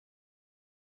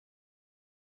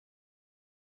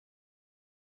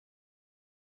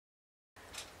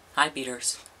Hi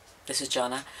beaders, this is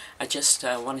Jana. I just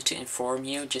wanted to inform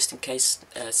you, just in case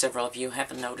several of you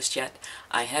haven't noticed yet,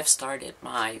 I have started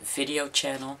my video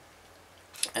channel.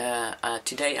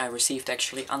 Today I received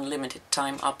actually unlimited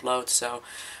time upload, so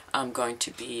I'm going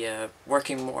to be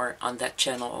working more on that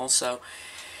channel also.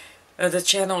 The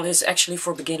channel is actually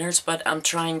for beginners, but I'm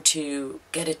trying to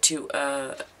get it to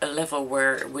a level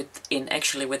where within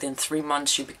 3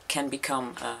 months you can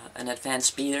become an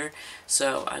advanced beader.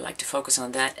 So I like to focus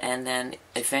on that, and then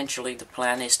eventually the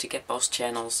plan is to get both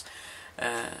channels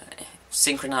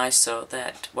synchronized so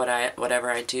that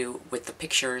whatever I do with the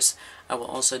pictures I will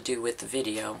also do with the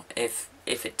video, if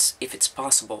it's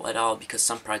possible at all, because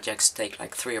some projects take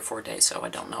like 3 or 4 days, so I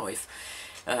don't know if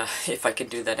I can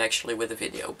do that actually with a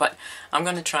video, but I'm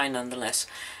going to try nonetheless.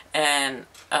 And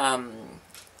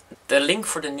the link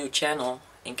for the new channel,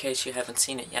 in case you haven't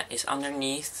seen it yet, is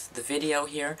underneath the video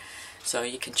here, so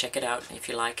you can check it out if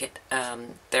you like it.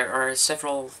 There are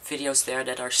several videos there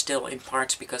that are still in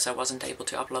parts because I wasn't able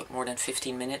to upload more than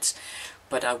 15 minutes,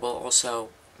 but I will also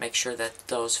make sure that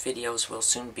those videos will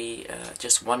soon be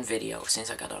just one video, since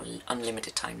I got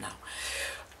unlimited time now.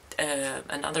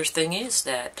 Another thing is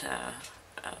that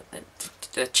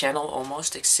the channel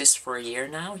almost exists for a year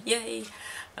now. Yay!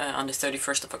 On the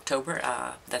 31st of October,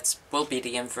 that will be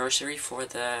the anniversary for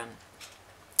the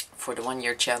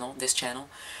 1-year channel. This channel.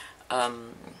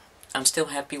 I'm still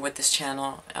happy with this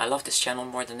channel. I love this channel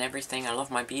more than everything. I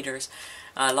love my beaders.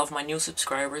 I love my new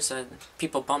subscribers.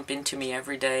 People bump into me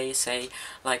every day, say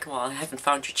like, well, I haven't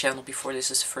found your channel before.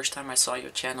 This is the first time I saw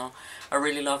your channel. I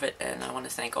really love it, and I want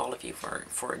to thank all of you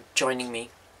for joining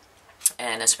me.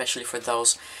 And especially for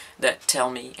those that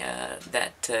tell me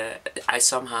that I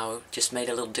somehow just made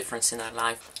a little difference in their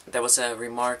life. There was a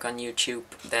remark on YouTube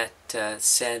that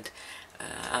said,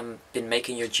 I've been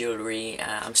making your jewelry,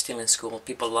 I'm still in school,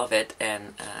 people love it,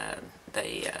 and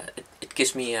it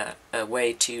gives me a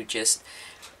way to just,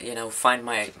 you know, find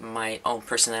my own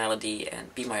personality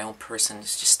and be my own person,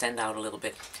 just stand out a little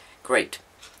bit. Great.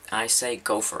 I say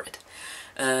go for it.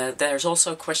 There's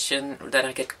also a question that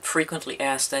I get frequently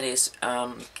asked, that is,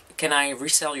 can I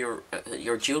resell your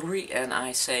jewelry? And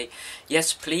I say,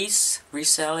 yes, please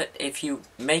resell it. If you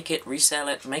make it, resell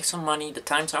it, make some money. The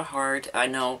times are hard, I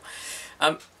know.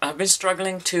 I've been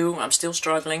struggling too. I'm still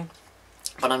struggling,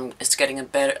 but it's getting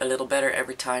a little better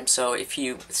every time. So if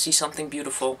you see something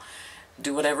beautiful,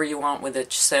 do whatever you want with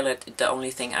it, sell it. The only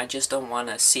thing I just don't want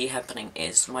to see happening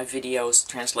is my videos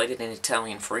translated in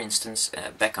Italian, for instance,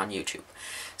 back on YouTube.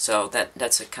 So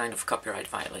that's a kind of copyright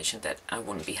violation that I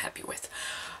wouldn't be happy with.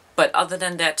 But other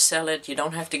than that, sell it. You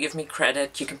don't have to give me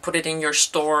credit. You can put it in your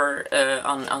store,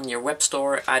 on your web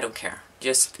store. I don't care.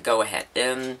 Just go ahead.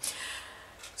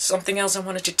 Something else I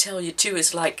wanted to tell you too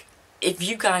is, like, if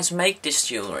you guys make this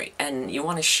jewelry and you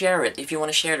want to share it, if you want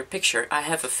to share the picture, I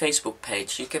have a Facebook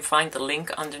page. You can find the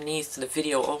link underneath the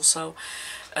video also.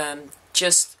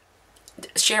 Just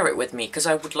share it with me, because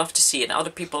I would love to see it.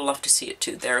 Other people love to see it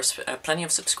too. There's plenty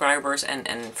of subscribers and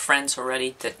friends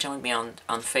already that joined me on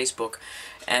Facebook.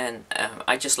 And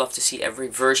I just love to see every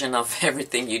version of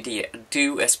everything you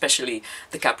do, especially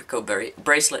the Caprico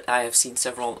bracelet. I have seen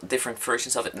several different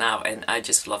versions of it now, and I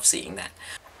just love seeing that.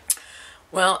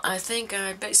 Well, I think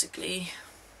I basically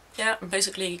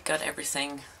got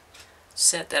everything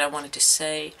said that I wanted to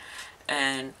say.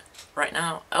 And right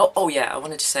now, oh yeah, I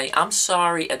wanted to say, I'm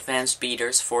sorry, advanced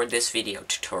beaders, for this video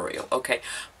tutorial, okay?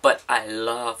 But I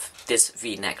love this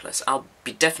V necklace. I'll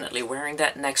be definitely wearing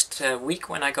that next week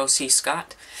when I go see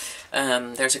Scott.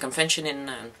 There's a convention in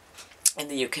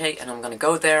the UK, and I'm gonna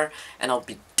go there, and I'll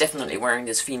be definitely wearing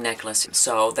this V necklace.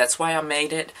 So that's why I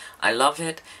made it. I love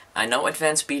it. I know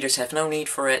advanced beaders have no need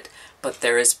for it, but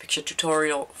there is a picture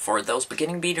tutorial for those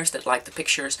beginning beaders that like the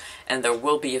pictures, and there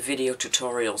will be a video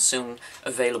tutorial soon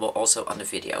available also on the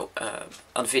video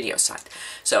site.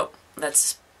 So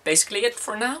that's basically it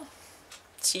for now.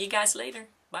 See you guys later.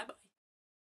 Bye bye.